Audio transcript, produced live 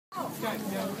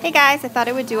Hey guys, I thought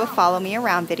I would do a follow me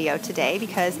around video today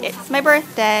because it's my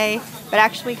birthday, but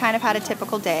actually kind of had a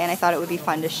typical day, and I thought it would be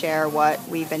fun to share what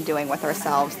we've been doing with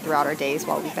ourselves throughout our days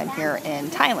while we've been here in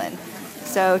Thailand.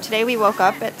 So today we woke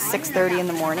up at 6:30 in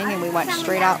the morning and we went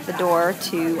straight out the door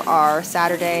to our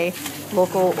Saturday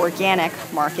local organic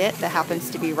market that happens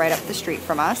to be right up the street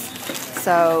from us.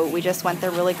 So we just went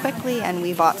there really quickly and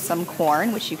we bought some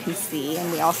corn, which you can see,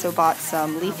 and we also bought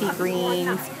some leafy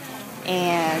greens.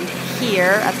 And here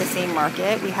at the same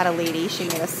market, we had a lady, she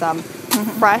made us some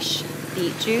fresh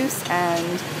beet juice,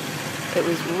 and it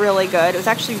was really good. It was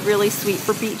actually really sweet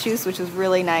for beet juice, which was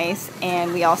really nice.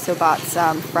 And we also bought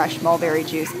some fresh mulberry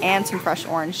juice and some fresh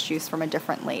orange juice from a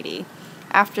different lady.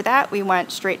 After that, we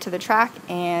went straight to the track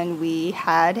and we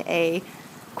had a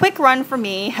quick run for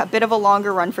me, a bit of a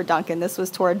longer run for Duncan. This was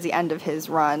towards the end of his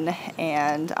run,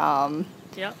 and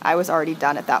Yep. I was already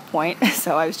done at that point,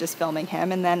 so I was just filming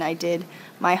him. And then I did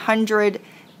my 100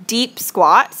 deep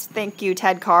squats. Thank you,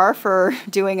 Ted Carr, for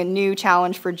doing a new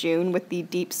challenge for June with the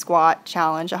deep squat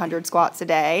challenge, 100 squats a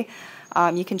day.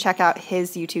 You can check out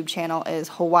his YouTube channel, is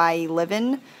Hawaii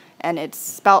Livin', and it's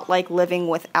spelt like living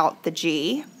without the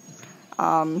G.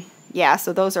 Yeah,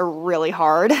 so those are really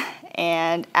hard.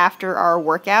 And after our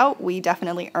workout, we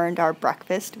definitely earned our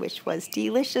breakfast, which was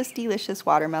delicious, delicious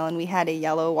watermelon. We had a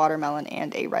yellow watermelon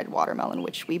and a red watermelon,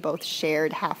 which we both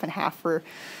shared half and half for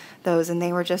those. And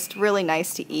they were just really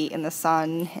nice to eat in the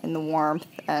sun, in the warmth,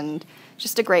 and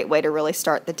just a great way to really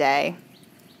start the day.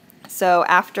 So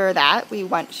after that, we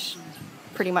went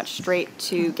pretty much straight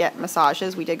to get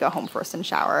massages. We did go home first and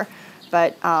shower.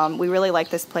 But we really like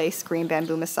this place, Green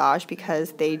Bamboo Massage,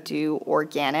 because they do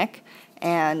organic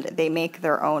and they make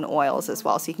their own oils as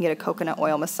well. So you can get a coconut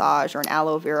oil massage or an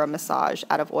aloe vera massage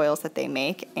out of oils that they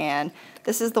make. And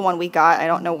this is the one we got. I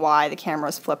don't know why the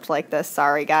camera's flipped like this.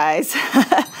 Sorry, guys.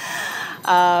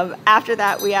 After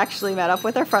that, we actually met up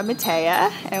with our friend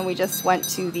Matea, and we just went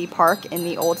to the park in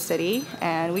the Old City,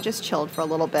 and we just chilled for a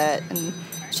little bit. And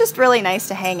it's just really nice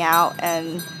to hang out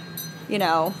and, you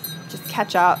know, just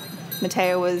catch up.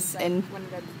 Matea was in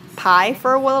Pai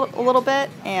for a little bit,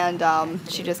 and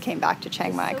she just came back to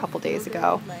Chiang Mai a couple days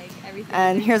ago.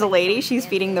 And here's a lady, she's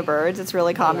feeding the birds. It's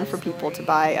really common for people to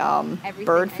buy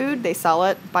bird food. They sell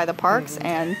it by the parks,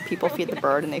 and people feed the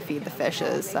bird and they feed the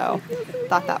fishes. So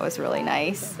thought that was really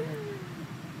nice.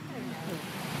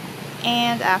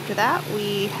 And after that,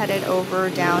 we headed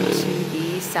over down to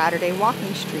the Saturday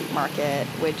walking street market,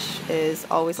 which is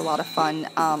always a lot of fun.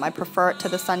 I prefer it to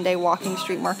the Sunday walking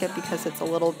street market because it's a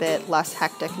little bit less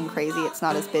hectic and crazy. It's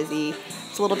not as busy.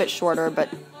 It's a little bit shorter, but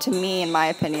to me, in my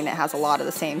opinion, it has a lot of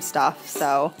the same stuff.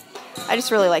 So I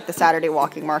just really like the Saturday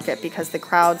walking market because the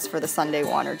crowds for the Sunday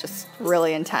one are just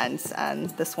really intense. And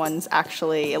this one's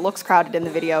actually, it looks crowded in the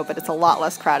video, but it's a lot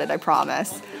less crowded, I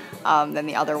promise, than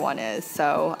the other one is.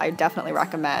 So I definitely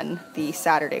recommend the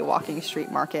Saturday walking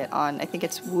street market on, I think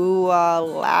it's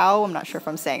Wua Lao. I'm not sure if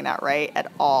I'm saying that right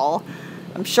at all.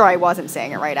 I'm sure I wasn't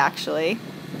saying it right, actually.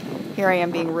 Here I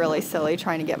am being really silly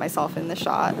trying to get myself in the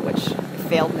shot, which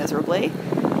failed miserably.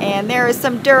 And there is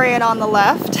some durian on the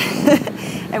left.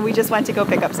 And we just went to go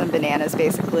pick up some bananas,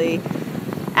 basically,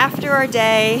 after our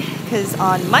day, because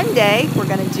on Monday we're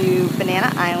going to do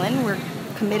Banana Island. We're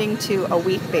committing to a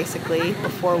week, basically,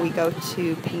 before we go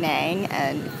to Penang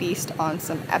and feast on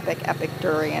some epic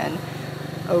durian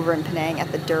over in Penang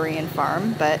at the durian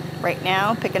farm. But right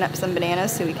now, picking up some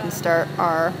bananas so we can start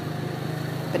our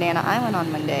Banana Island on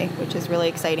Monday, which is really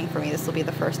exciting for me. This will be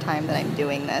the first time that I'm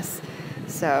doing this.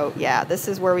 So yeah, this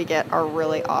is where we get our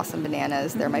really awesome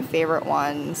bananas. They're my favorite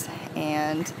ones.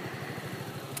 And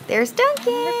there's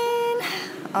Duncan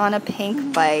on a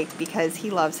pink bike because he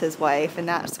loves his wife, and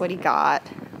that's what he got.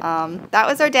 That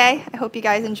was our day. I hope you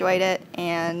guys enjoyed it,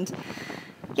 and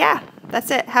yeah, that's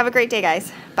it. Have a great day,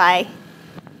 guys. Bye.